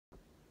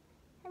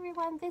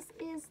everyone, this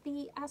is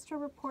the Astro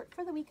report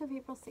for the week of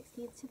April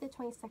 16th to the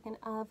 22nd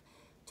of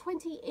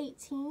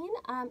 2018.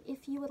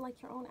 If you would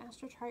like your own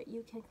Astro chart,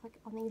 you can click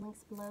on the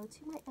links below to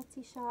my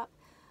Etsy shop.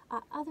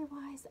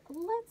 Otherwise,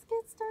 let's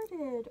get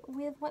started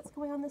with what's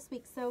going on this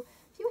week. So,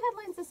 a few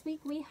headlines this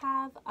week. We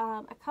have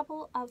a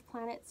couple of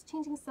planets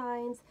changing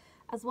signs,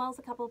 as well as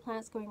a couple of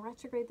planets going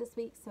retrograde this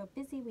week, so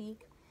busy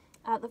week.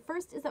 The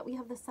first is that we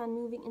have the sun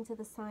moving into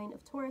the sign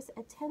of Taurus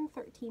at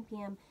 10:13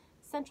 p.m.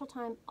 Central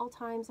Time. All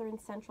times are in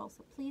Central,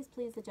 so please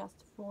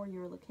adjust for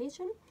your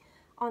location.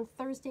 On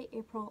Thursday,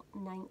 April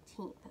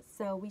 19th.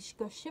 So we should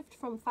go shift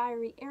from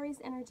fiery Aries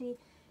energy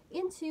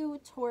into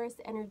Taurus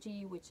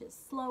energy, which is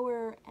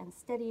slower and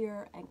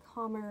steadier and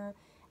calmer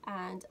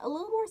and a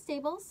little more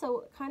stable.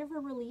 So kind of a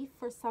relief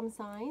for some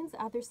signs.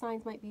 Other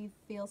signs might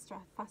feel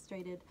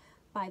frustrated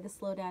by the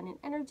slowdown in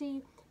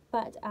energy.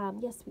 But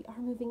yes, we are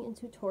moving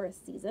into Taurus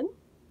season.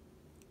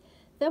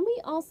 Then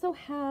we also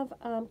have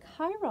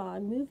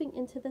Chiron moving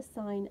into the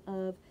sign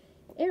of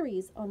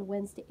Aries on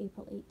Wednesday,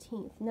 April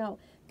 18th. Now,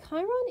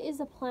 Chiron is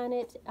a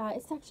planet,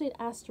 it's actually an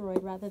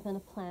asteroid rather than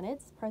a planet.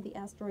 It's part of the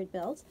asteroid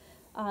belt.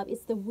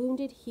 It's the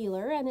wounded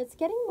healer, and it's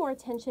getting more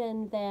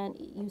attention than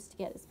it used to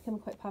get. It's become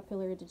quite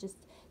popular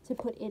to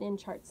put it in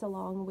charts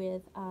along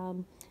with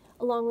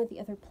the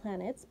other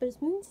planets. But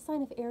it's moving to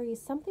sign of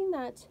Aries, something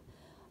that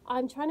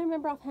I'm trying to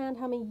remember offhand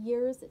how many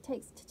years it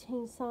takes to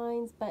change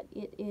signs, but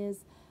it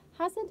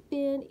hasn't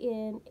been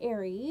in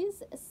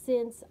Aries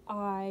since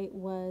I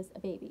was a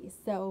baby.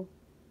 So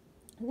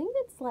I think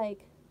it's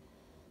like,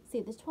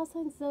 see, there's 12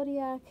 signs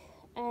zodiac,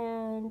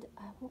 and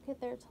I won't get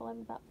there till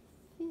I'm about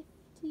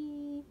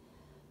 50,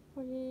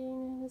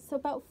 40, so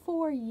about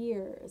 4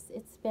 years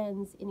it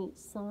spends in each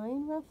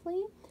sign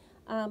roughly.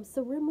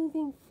 So we're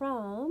moving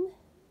from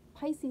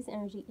Pisces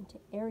energy into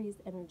Aries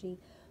energy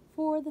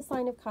for the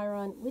sign of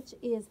Chiron, which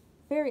is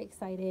very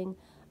exciting.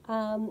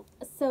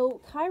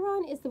 So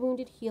Chiron is the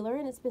wounded healer,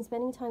 and it's been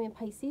spending time in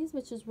Pisces,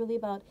 which is really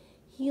about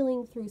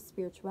healing through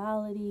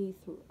spirituality,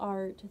 through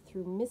art,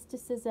 through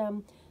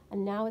mysticism.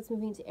 And now it's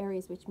moving to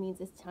Aries, which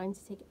means it's time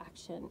to take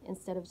action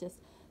instead of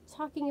just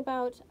talking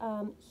about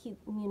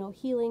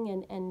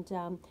healing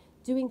and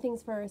doing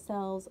things for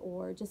ourselves,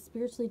 or just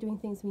spiritually doing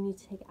things. We need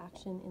to take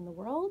action in the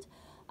world.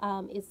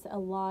 It's a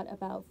lot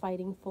about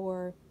fighting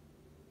for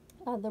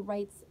the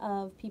rights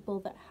of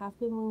people that have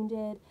been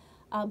wounded.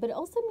 But it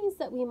also means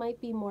that we might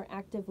be more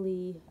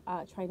actively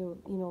trying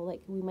to,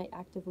 we might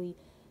actively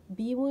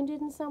be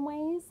wounded in some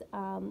ways.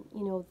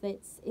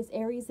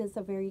 Aries is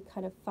a very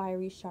kind of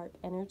fiery, sharp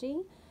energy.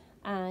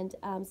 And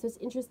so it's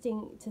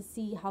interesting to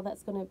see how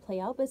that's going to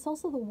play out. But it's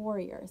also the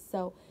warriors.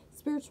 So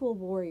spiritual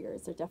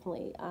warriors are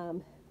definitely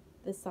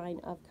the sign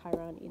of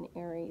Chiron in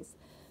Aries.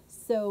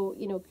 So,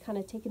 kind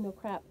of taking no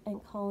crap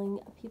and calling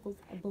people's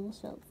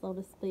bullshit, so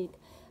to speak.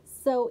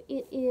 So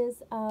it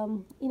is,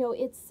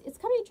 it's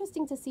kind of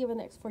interesting to see over the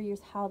next 4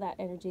 years how that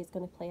energy is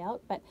going to play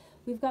out. But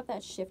we've got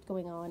that shift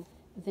going on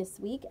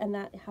this week, and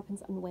that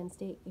happens on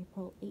Wednesday,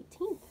 April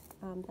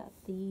 18th, that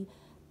the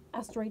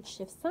asteroid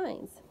shift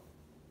signs.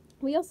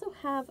 We also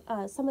have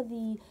some of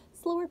the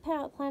slower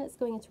planets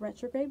going into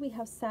retrograde. We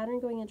have Saturn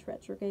going into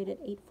retrograde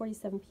at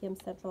 8:47 p.m.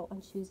 Central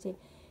on Tuesday,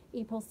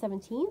 April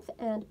 17th,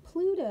 and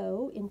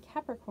Pluto in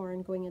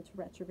Capricorn going into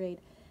retrograde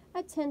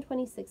at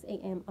 10:26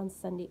 a.m. on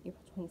Sunday,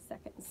 April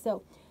 22nd.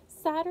 So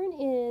Saturn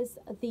is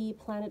the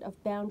planet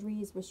of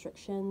boundaries,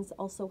 restrictions,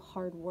 also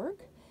hard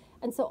work.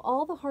 And so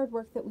all the hard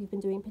work that we've been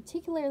doing,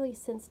 particularly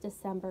since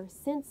December,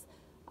 since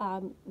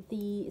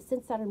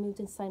Saturn moved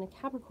into sign of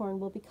Capricorn,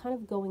 we'll be kind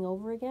of going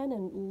over again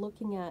and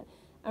looking at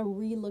and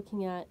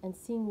re-looking at and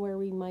seeing where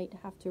we might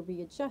have to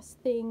readjust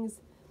things.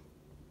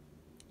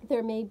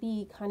 There may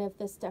be kind of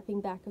the stepping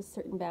back of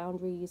certain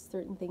boundaries,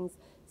 certain things,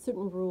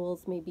 certain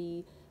rules,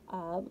 maybe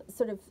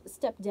sort of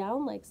step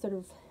down, like sort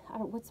of,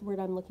 what's the word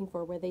I'm looking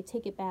for, where they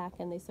take it back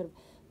and they sort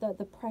of,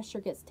 the pressure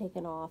gets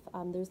taken off.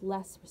 There's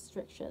less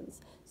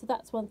restrictions. So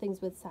that's one thing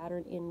with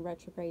Saturn in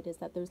retrograde, is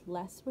that there's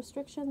less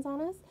restrictions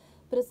on us,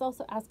 but it's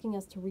also asking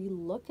us to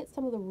re-look at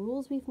some of the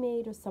rules we've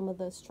made or some of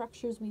the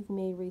structures we've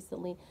made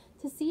recently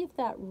to see if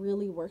that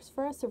really works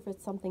for us or if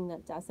it's something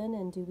that doesn't,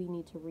 and do we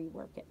need to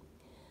rework it.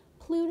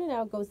 Pluto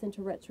now goes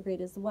into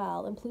retrograde as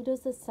well, and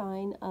Pluto's a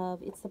sign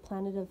of, it's the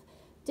planet of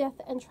death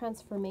and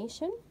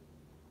transformation.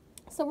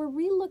 So we're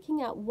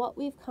re-looking at what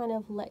we've kind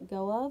of let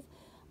go of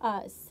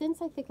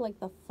since I think like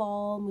the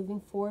fall, moving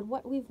forward,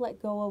 what we've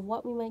let go of,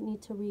 what we might need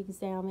to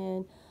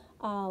re-examine,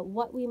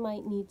 what we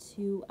might need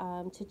to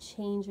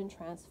change and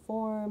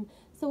transform.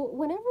 So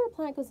whenever a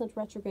planet goes into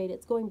retrograde,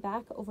 it's going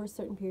back over a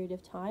certain period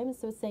of time. And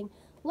so it's saying,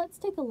 let's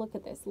take a look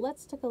at this.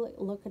 Let's take a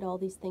look at all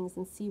these things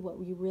and see what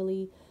we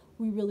really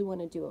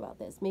want to do about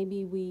this.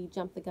 Maybe we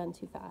jumped the gun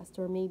too fast,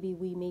 or maybe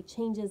we made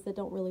changes that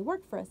don't really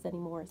work for us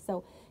anymore.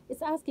 So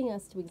it's asking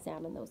us to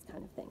examine those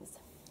kind of things.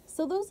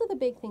 So those are the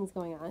big things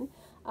going on.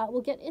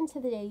 We'll get into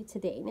the day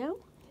today now.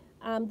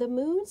 The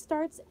moon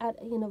starts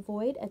in a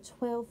void at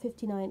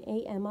 12:59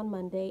 a.m. on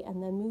Monday,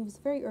 and then moves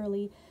very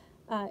early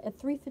at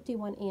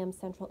 3:51 a.m.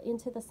 Central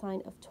into the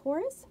sign of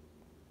Taurus.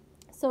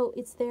 So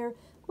it's there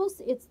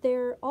it's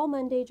there all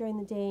Monday during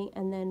the day,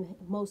 and then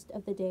most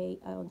of the day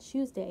on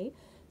Tuesday.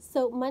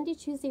 So Monday,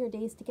 Tuesday are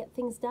days to get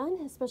things done,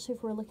 especially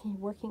if we're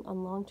working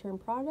on long-term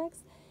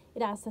projects.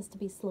 It asks us to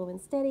be slow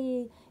and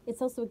steady.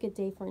 It's also a good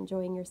day for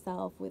enjoying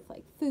yourself with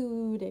like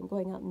food and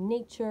going out in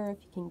nature.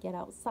 If you can get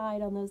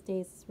outside on those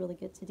days, it's really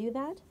good to do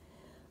that.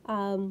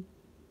 On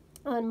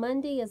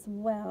Monday as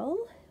well,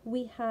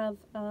 we have,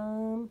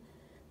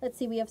 let's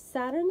see, we have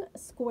Saturn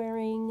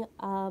squaring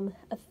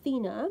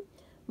Athena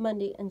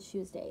Monday and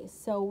Tuesday.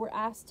 So we're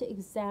asked to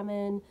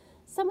examine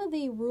some of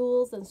the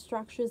rules and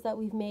structures that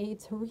we've made,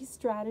 to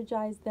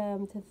re-strategize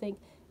them, to think,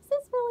 is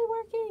this really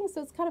working?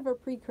 So it's kind of a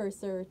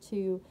precursor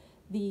to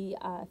the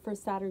for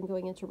Saturn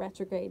going into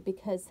retrograde,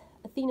 because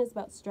Athena is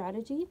about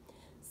strategy.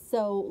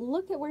 So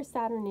look at where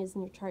Saturn is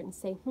in your chart and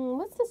say,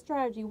 what's the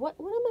strategy? What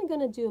am I going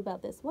to do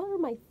about this? What are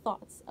my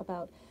thoughts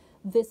about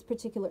this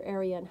particular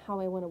area and how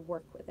I want to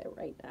work with it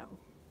right now?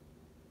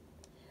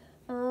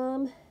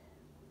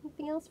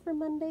 Anything else for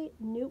Monday?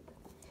 Nope.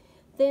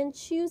 Then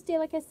Tuesday,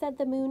 like I said,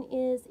 the moon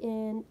is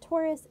in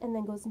Taurus and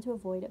then goes into a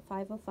void at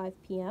 5:05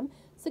 p.m.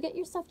 So get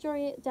your stuff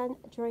done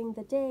during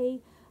the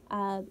day.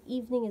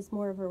 Evening is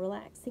more of a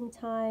relaxing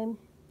time.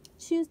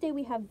 Tuesday,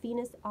 we have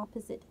Venus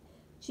opposite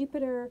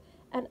Jupiter,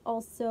 and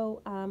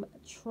also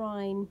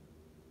trine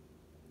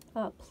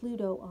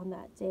Pluto on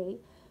that day.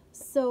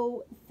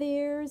 So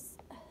there's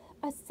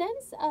a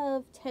sense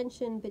of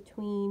tension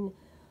between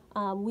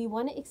we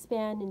want to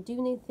expand and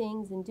do new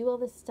things and do all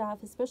this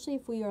stuff, especially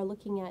if we are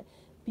looking at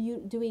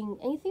doing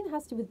anything that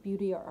has to do with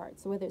beauty or art.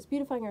 So whether it's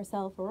beautifying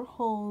ourselves or our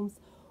homes,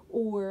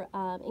 or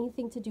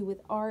anything to do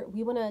with art,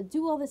 we want to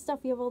do all this stuff.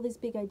 We have all these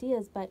big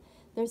ideas, but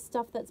there's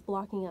stuff that's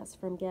blocking us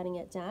from getting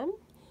it done.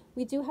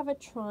 We do have a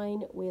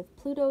trine with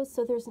Pluto,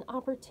 so there's an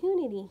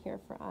opportunity here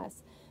for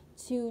us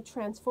to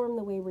transform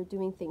the way we're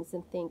doing things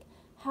and think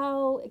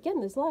how, again,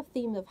 there's a lot of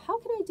theme of how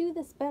can I do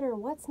this better?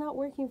 What's not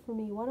working for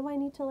me? What do I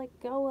need to let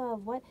go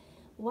of?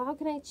 How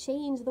can I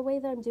change the way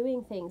that I'm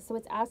doing things? So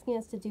it's asking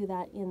us to do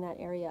that in that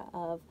area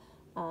of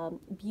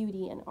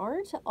beauty and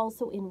art.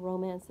 Also in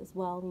romance as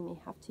well, we may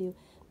have to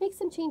make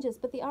some changes,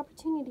 but the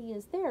opportunity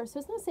is there. So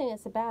it's not saying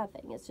it's a bad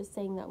thing. It's just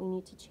saying that we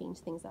need to change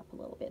things up a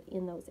little bit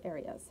in those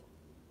areas.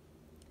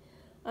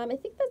 I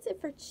think that's it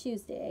for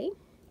Tuesday.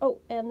 Oh,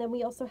 and then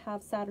we also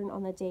have Saturn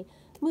on that day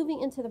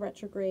moving into the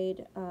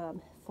retrograde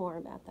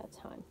form at that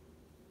time.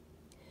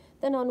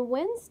 Then on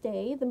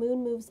Wednesday, the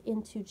moon moves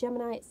into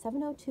Gemini at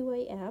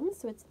 7:02 a.m.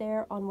 So it's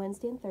there on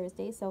Wednesday and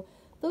Thursday. So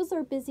those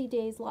are busy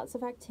days, lots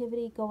of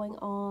activity going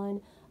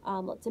on,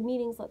 lots of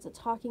meetings, lots of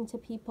talking to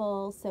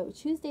people. So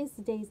Tuesday's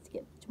the days to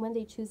get,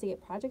 Monday, Tuesday,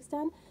 get projects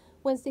done.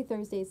 Wednesday,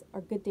 Thursdays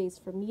are good days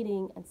for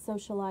meeting and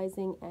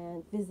socializing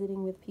and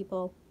visiting with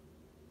people.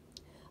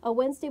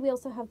 Wednesday, we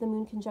also have the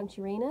moon conjunct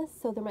Uranus,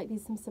 so there might be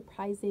some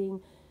surprising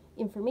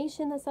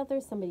information that's out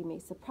there. Somebody may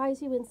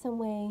surprise you in some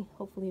way,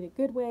 hopefully in a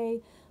good way,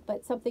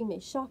 but something may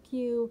shock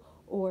you,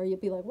 or you'll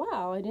be like,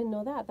 wow, I didn't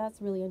know that. That's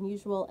really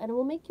unusual, and it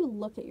will make you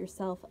look at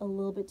yourself a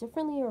little bit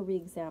differently or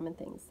re-examine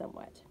things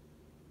somewhat.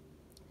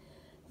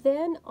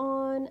 Then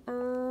on,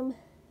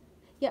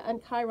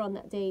 and Chiron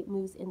that day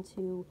moves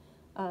into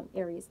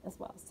Aries as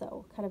well,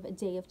 so kind of a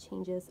day of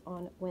changes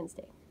on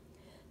Wednesday.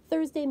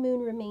 Thursday,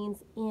 moon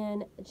remains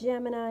in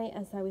Gemini,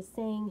 as I was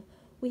saying.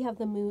 We have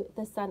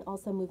the sun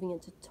also moving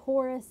into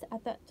Taurus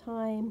at that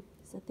time,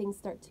 so things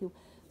start to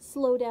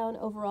slow down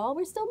overall.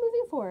 We're still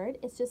moving forward.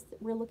 It's just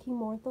we're looking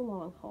more at the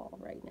long haul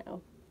right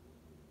now.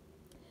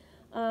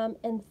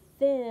 And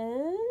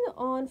then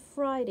on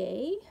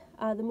Friday,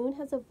 the moon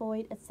has a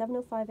void at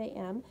 7:05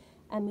 a.m.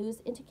 and moves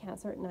into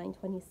Cancer at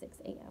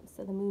 9:26 a.m.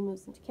 So the moon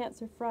moves into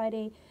Cancer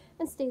Friday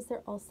and stays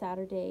there all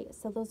Saturday.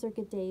 So those are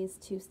good days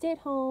to stay at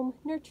home,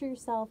 nurture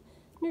yourself,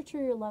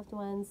 nurture your loved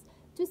ones,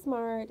 do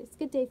smart. It's a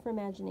good day for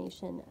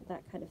imagination,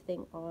 that kind of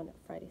thing on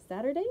Friday,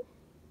 Saturday.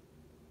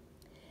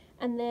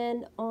 And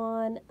then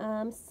on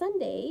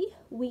Sunday,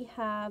 we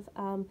have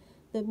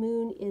the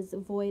moon is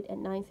void at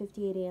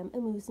 9:58 a.m.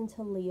 and moves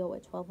into Leo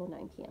at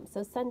 12:09 p.m.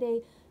 So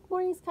Sunday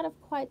morning is kind of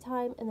quiet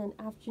time, and then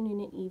afternoon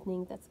and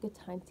evening, that's a good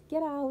time to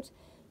get out,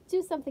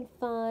 do something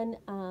fun,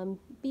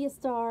 be a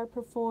star,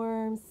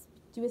 perform,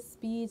 do a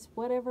speech,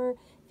 whatever.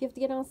 If you have to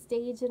get on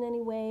stage in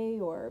any way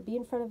or be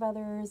in front of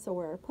others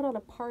or put on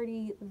a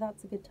party,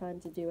 that's a good time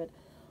to do it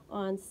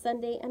on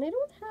Sunday. And I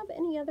don't have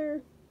any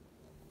other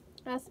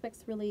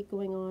aspects really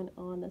going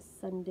on a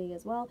Sunday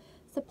as well.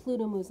 So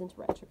Pluto moves into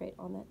retrograde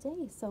on that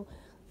day. So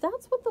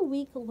that's what the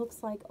week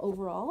looks like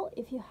overall.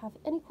 If you have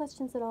any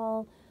questions at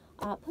all,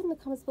 put in the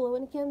comments below.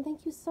 And again,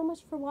 thank you so much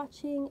for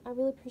watching. I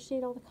really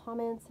appreciate all the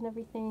comments and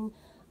everything.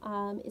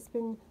 It's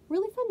been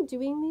really fun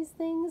doing these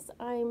things.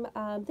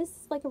 This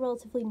is like a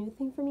relatively new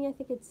thing for me. I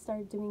think I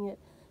started doing it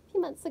a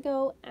few months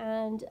ago.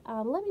 And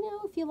let me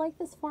know if you like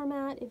this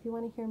format, if you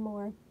want to hear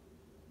more.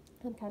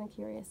 I'm kind of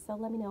curious, so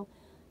let me know.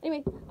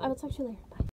 Anyway, I will talk to you later. Bye.